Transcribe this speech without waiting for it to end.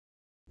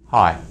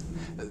Hi.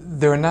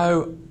 There are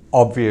no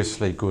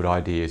obviously good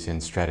ideas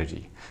in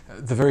strategy.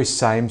 The very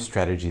same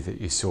strategy that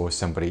you saw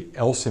somebody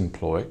else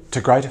employ to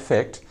great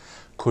effect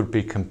could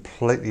be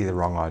completely the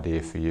wrong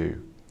idea for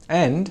you.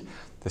 And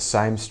the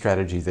same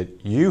strategy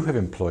that you have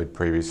employed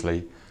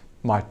previously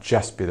might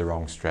just be the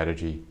wrong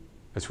strategy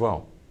as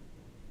well.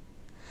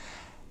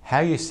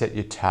 How you set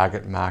your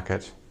target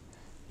market,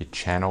 your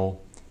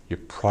channel, your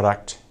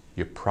product,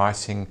 your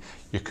pricing,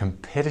 your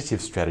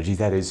competitive strategy,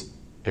 that is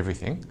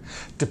everything,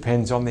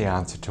 depends on the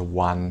answer to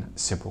one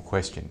simple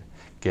question.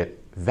 Get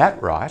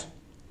that right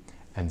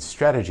and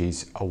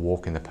strategy's a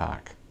walk in the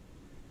park.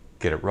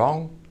 Get it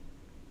wrong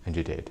and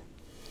you're dead.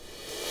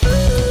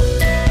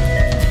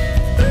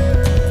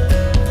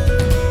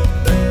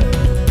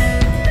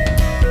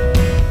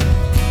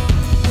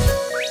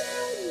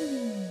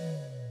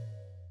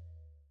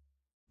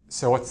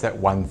 So what's that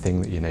one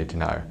thing that you need to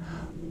know?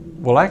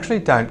 Well, I actually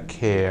don't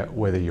care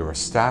whether you're a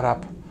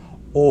startup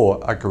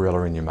or a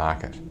gorilla in your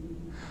market.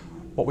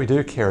 What we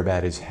do care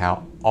about is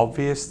how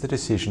obvious the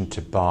decision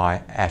to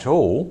buy at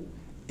all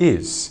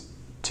is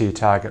to your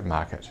target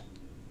market.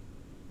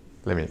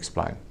 Let me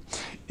explain.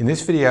 In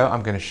this video,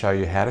 I'm going to show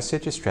you how to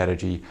set your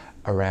strategy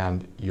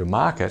around your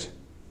market,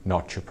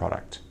 not your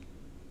product.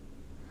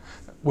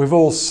 We've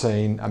all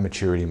seen a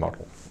maturity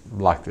model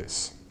like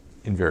this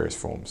in various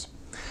forms.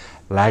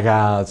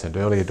 Laggards and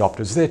early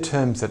adopters, they're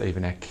terms that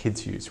even our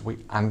kids use. We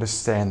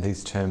understand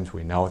these terms,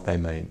 we know what they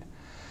mean.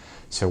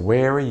 So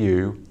where are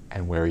you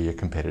and where are your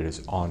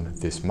competitors on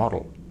this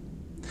model?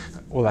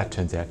 Well, that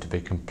turns out to be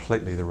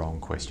completely the wrong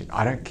question.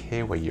 I don't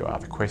care where you are.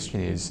 The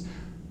question is,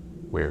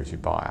 where is your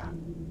buyer?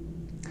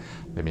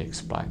 Let me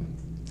explain.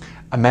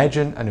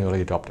 Imagine an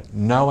early adopter.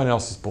 No one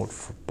else has bought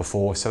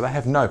before, so they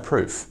have no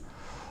proof.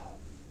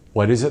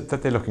 What is it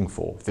that they're looking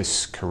for,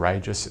 this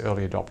courageous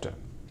early adopter?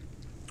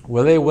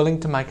 Well, they're willing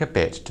to make a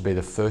bet to be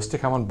the first to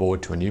come on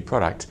board to a new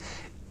product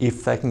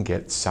if they can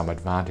get some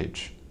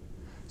advantage.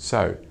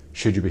 So,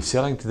 should you be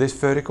selling to this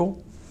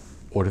vertical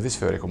or to this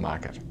vertical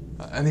market?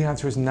 And the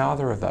answer is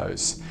neither of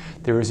those.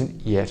 There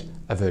isn't yet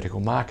a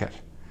vertical market.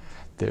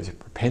 There's a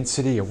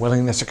propensity, a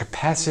willingness, a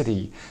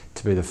capacity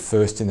to be the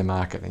first in the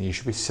market, and you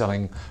should be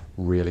selling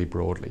really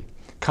broadly.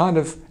 Kind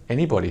of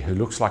anybody who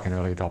looks like an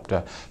early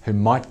adopter who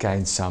might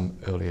gain some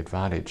early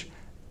advantage,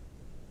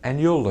 and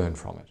you'll learn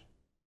from it.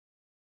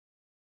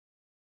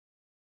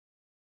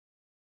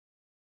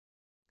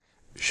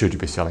 Should you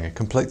be selling a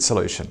complete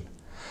solution?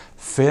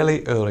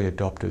 Fairly early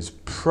adopters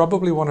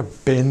probably want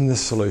to bend the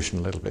solution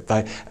a little bit.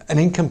 An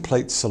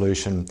incomplete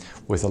solution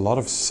with a lot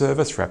of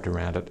service wrapped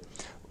around it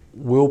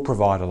will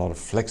provide a lot of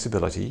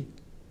flexibility.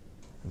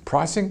 And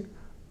pricing?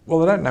 Well,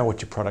 they don't know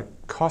what your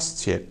product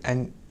costs yet,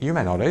 and you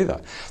may not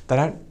either. They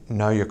don't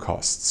know your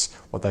costs.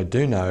 What they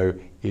do know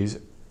is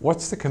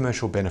what's the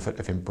commercial benefit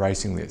of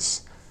embracing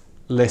this,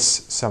 less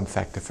some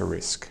factor for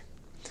risk.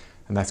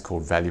 And that's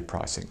called value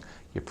pricing.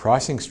 Your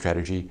pricing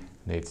strategy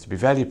needs to be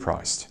value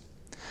priced.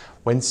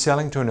 When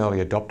selling to an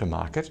early adopter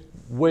market,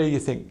 where you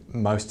think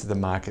most of the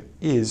market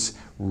is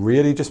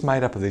really just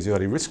made up of these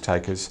early risk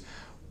takers,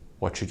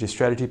 what should your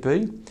strategy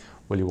be?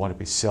 Well, you want to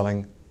be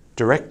selling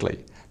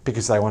directly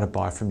because they want to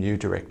buy from you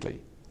directly.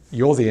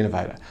 You're the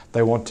innovator.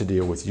 They want to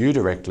deal with you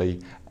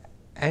directly,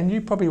 and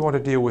you probably want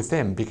to deal with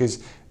them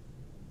because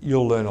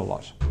you'll learn a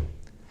lot.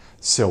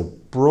 Sell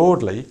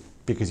broadly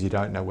because you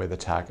don't know where the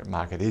target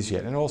market is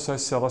yet, and also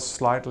sell a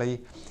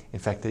slightly, in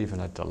fact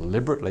even a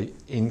deliberately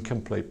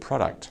incomplete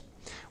product,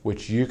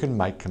 which you can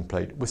make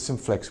complete with some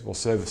flexible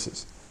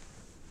services.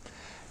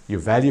 Your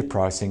value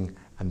pricing,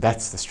 and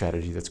that's the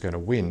strategy that's going to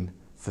win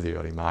for the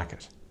early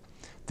market.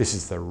 This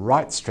is the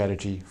right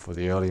strategy for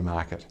the early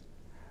market,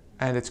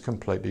 and it's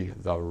completely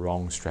the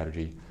wrong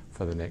strategy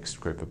for the next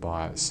group of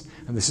buyers.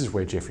 And this is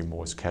where Geoffrey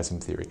Moore's chasm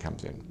theory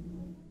comes in.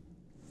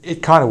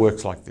 It kind of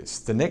works like this.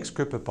 The next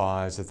group of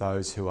buyers are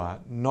those who are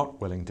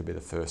not willing to be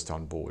the first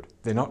on board.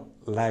 They're not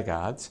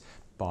laggards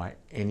by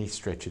any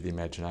stretch of the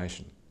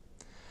imagination.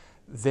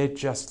 They're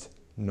just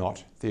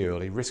not the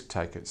early risk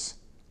takers.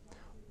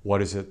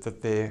 What is it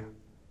that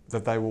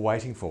they were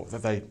waiting for,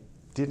 that they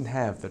didn't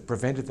have, that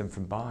prevented them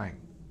from buying?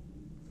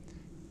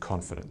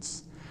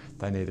 Confidence.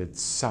 They needed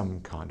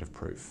some kind of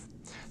proof.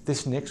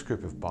 This next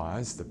group of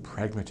buyers, the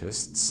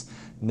pragmatists,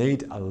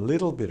 need a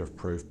little bit of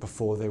proof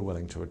before they're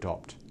willing to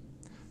adopt.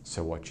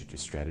 So what should your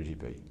strategy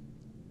be?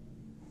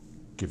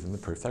 Give them the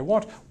proof they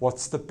want.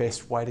 What's the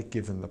best way to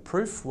give them the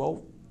proof?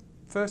 Well,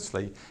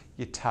 firstly,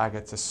 your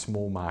target's a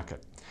small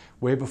market.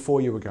 Where before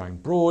you were going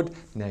broad,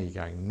 now you're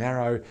going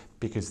narrow,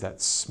 because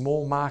that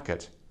small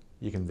market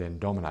you can then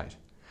dominate.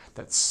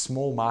 That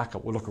small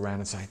market will look around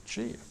and say,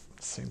 gee,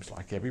 it seems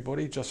like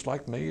everybody just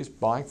like me is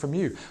buying from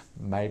you.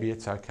 Maybe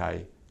it's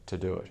okay to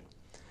do it.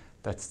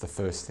 That's the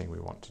first thing we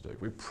want to do.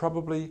 We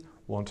probably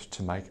want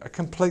to make a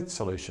complete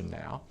solution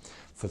now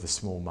for the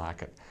small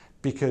market,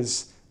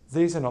 because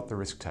these are not the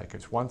risk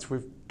takers. Once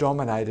we've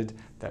dominated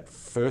that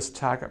first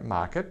target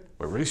market,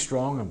 we're really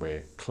strong and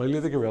we're clearly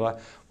the gorilla,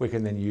 we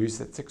can then use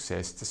that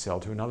success to sell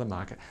to another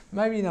market,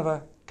 maybe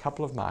another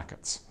couple of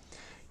markets.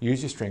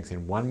 Use your strength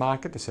in one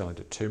market to sell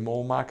into 2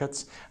 more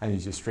markets, and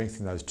use your strength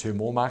in those 2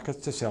 more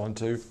markets to sell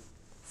into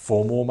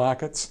 4 more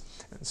markets.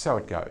 And so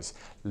it goes,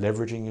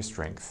 leveraging your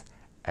strength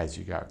as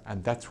you go.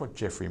 And that's what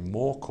Geoffrey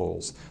Moore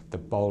calls the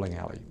bowling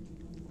alley,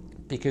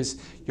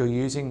 because you're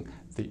using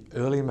the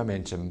early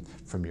momentum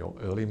from your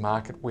early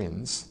market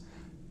wins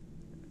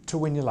to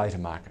win your later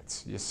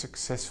markets. You're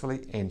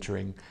successfully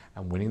entering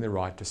and winning the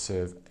right to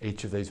serve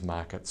each of these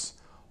markets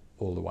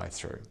all the way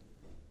through.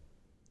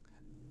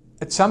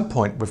 At some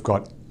point, we've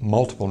got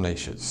multiple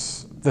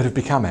niches that have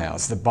become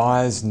ours. The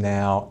buyers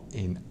now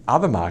in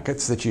other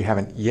markets that you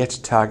haven't yet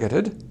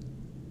targeted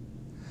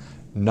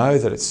know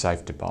that it's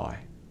safe to buy.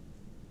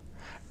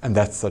 And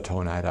that's the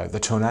tornado. The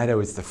tornado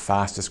is the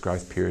fastest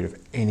growth period of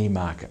any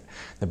market.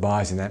 The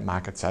buyers in that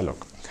market say,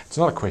 look, it's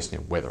not a question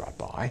of whether I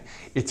buy,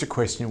 it's a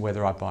question of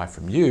whether I buy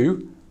from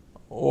you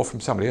or from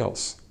somebody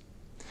else.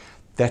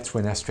 That's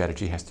when our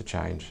strategy has to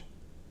change.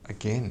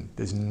 Again,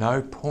 there's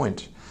no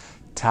point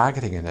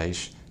targeting a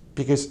niche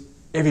because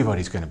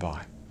everybody's going to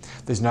buy.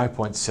 There's no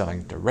point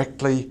selling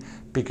directly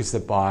because the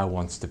buyer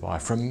wants to buy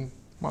from,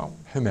 well,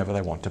 whomever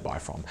they want to buy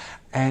from.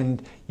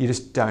 And you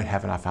just don't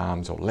have enough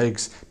arms or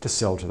legs to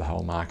sell to the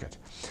whole market.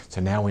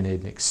 So now we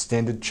need an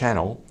extended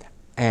channel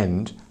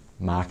and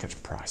market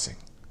pricing.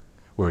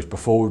 Whereas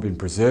before we've been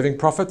preserving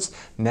profits,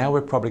 now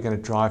we're probably going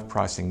to drive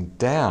pricing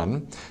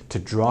down to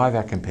drive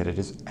our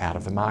competitors out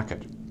of the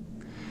market.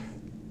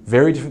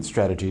 Very different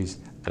strategies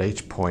at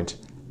each point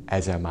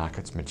as our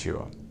markets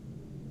mature.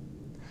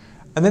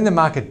 And then the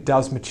market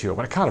does mature,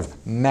 but it kind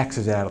of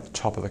maxes out at the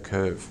top of the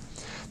curve.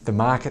 The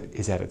market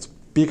is at its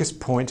biggest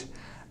point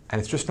and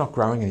it's just not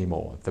growing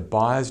anymore. The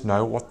buyers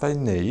know what they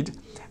need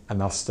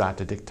and they'll start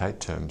to dictate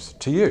terms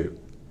to you.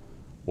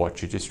 What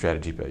should your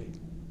strategy be?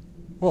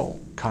 Well,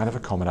 kind of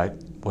accommodate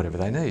whatever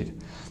they need.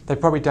 They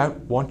probably don't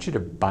want you to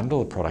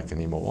bundle a product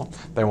anymore.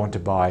 They want to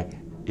buy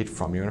it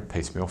from you in a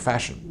piecemeal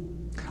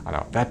fashion. I know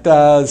what that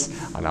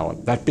does, I know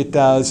what that bit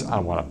does, I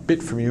want a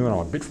bit from you and I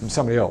want a bit from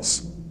somebody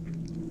else.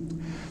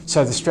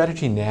 So the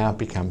strategy now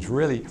becomes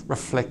really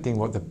reflecting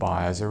what the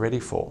buyers are ready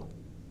for.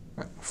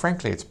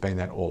 Frankly, it's been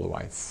that all the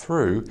way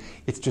through.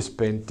 It's just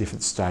been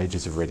different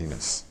stages of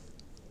readiness.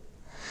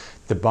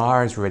 The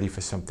buyer is ready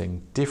for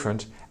something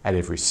different at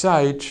every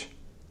stage,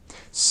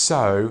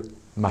 so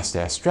must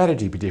our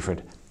strategy be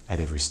different at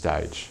every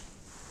stage.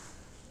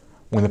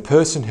 When the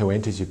person who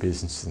enters your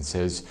business and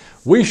says,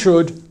 we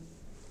should,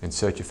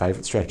 insert your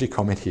favourite strategy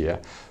comment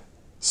here,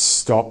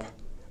 stop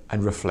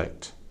and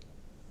reflect.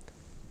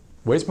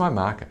 Where's my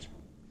market?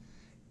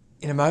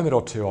 In a moment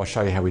or two, I'll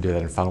show you how we do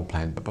that in Funnel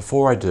Plan, but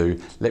before I do,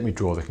 let me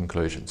draw the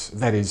conclusions.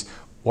 That is,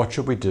 what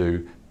should we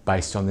do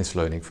based on this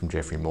learning from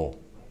Geoffrey Moore?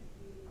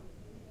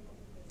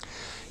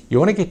 You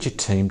want to get your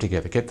team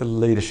together, get the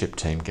leadership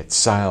team, get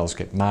sales,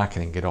 get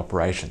marketing, get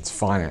operations,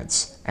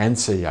 finance, and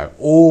CEO,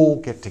 all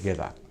get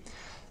together.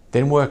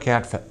 Then work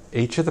out for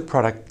each of the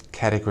product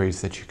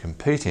categories that you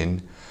compete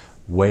in,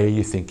 where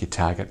you think your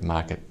target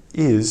market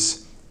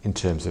is in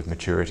terms of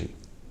maturity.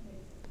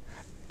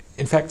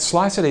 In fact,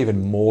 slice it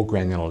even more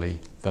granularly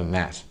than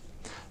that.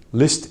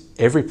 List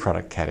every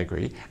product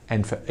category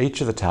and for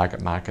each of the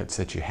target markets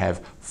that you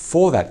have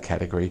for that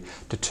category,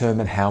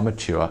 determine how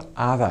mature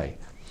are they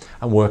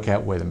and work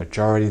out where the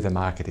majority of the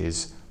market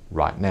is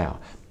right now.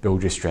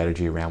 Build your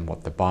strategy around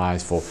what the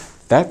buyers for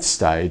that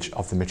stage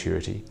of the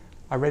maturity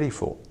are ready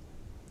for.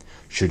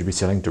 Should you be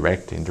selling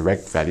direct,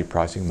 indirect, value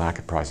pricing,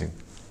 market pricing,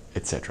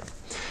 etc.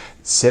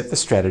 Set the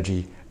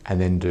strategy and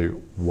then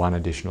do one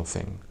additional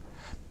thing.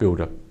 Build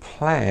a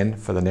plan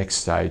for the next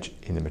stage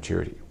in the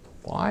maturity.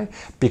 Why?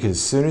 Because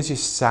as soon as you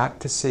start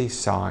to see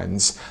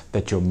signs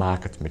that your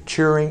market's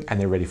maturing and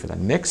they're ready for the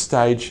next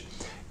stage,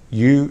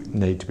 you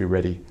need to be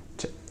ready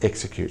to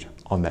execute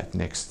on that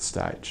next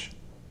stage.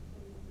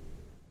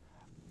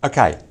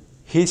 Okay,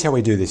 here's how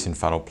we do this in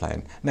Funnel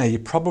Plan. Now you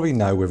probably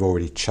know we've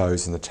already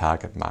chosen the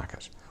target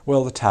market.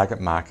 Well, the target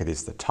market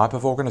is the type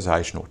of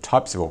organisation or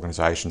types of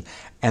organisation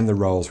and the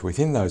roles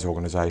within those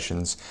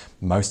organisations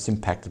most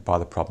impacted by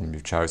the problem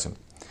you've chosen.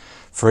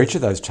 For each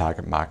of those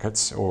target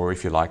markets, or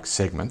if you like,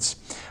 segments,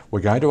 we're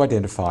going to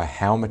identify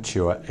how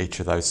mature each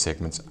of those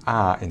segments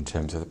are in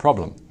terms of the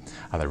problem.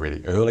 Are they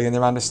really early in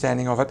their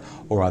understanding of it,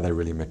 or are they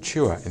really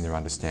mature in their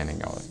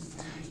understanding of it?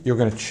 You're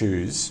going to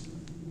choose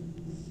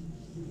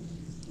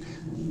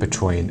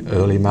between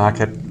early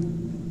market,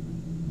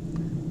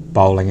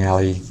 bowling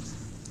alley,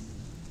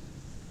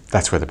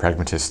 that's where the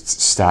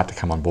pragmatists start to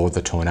come on board,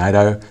 the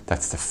tornado,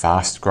 that's the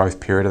fast growth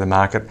period of the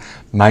market,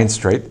 Main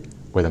Street,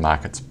 where the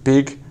market's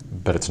big,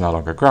 but it's no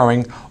longer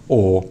growing,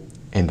 or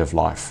end of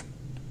life,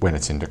 when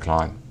it's in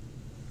decline.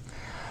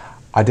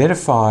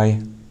 Identify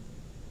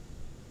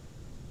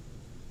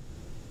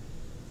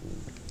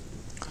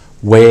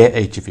where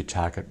each of your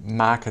target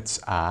markets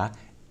are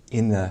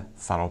in the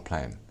funnel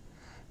plan.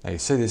 Now you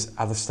see this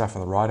other stuff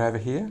on the right over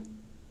here?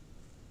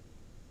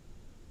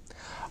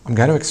 I'm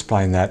going to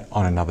explain that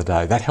on another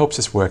day. That helps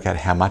us work out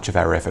how much of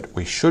our effort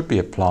we should be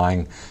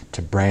applying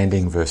to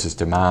branding versus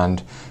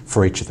demand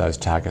for each of those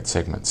target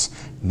segments,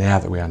 now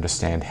that we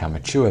understand how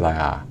mature they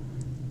are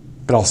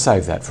but I'll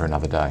save that for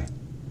another day.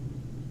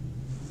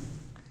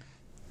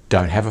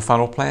 Don't have a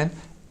funnel plan?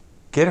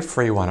 Get a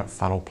free one at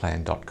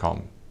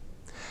funnelplan.com.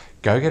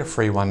 Go get a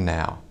free one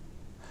now,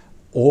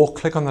 or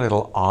click on the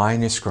little eye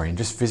on your screen.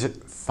 Just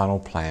visit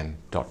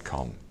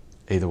funnelplan.com.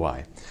 Either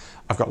way,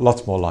 I've got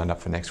lots more lined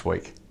up for next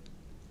week.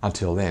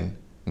 Until then,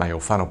 may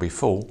your funnel be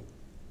full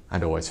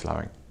and always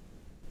flowing.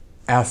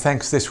 Our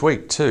thanks this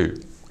week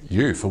to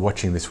you for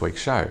watching this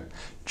week's show.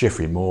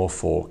 Geoffrey Moore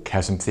for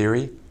Chasm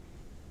Theory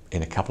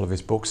in a couple of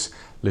his books,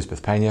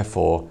 Lisbeth Pena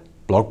for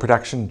blog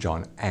production,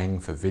 John Ang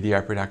for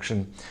video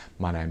production.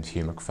 My name's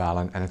Hugh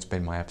McFarlane, and it's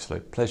been my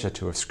absolute pleasure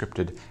to have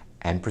scripted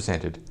and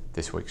presented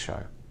this week's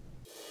show.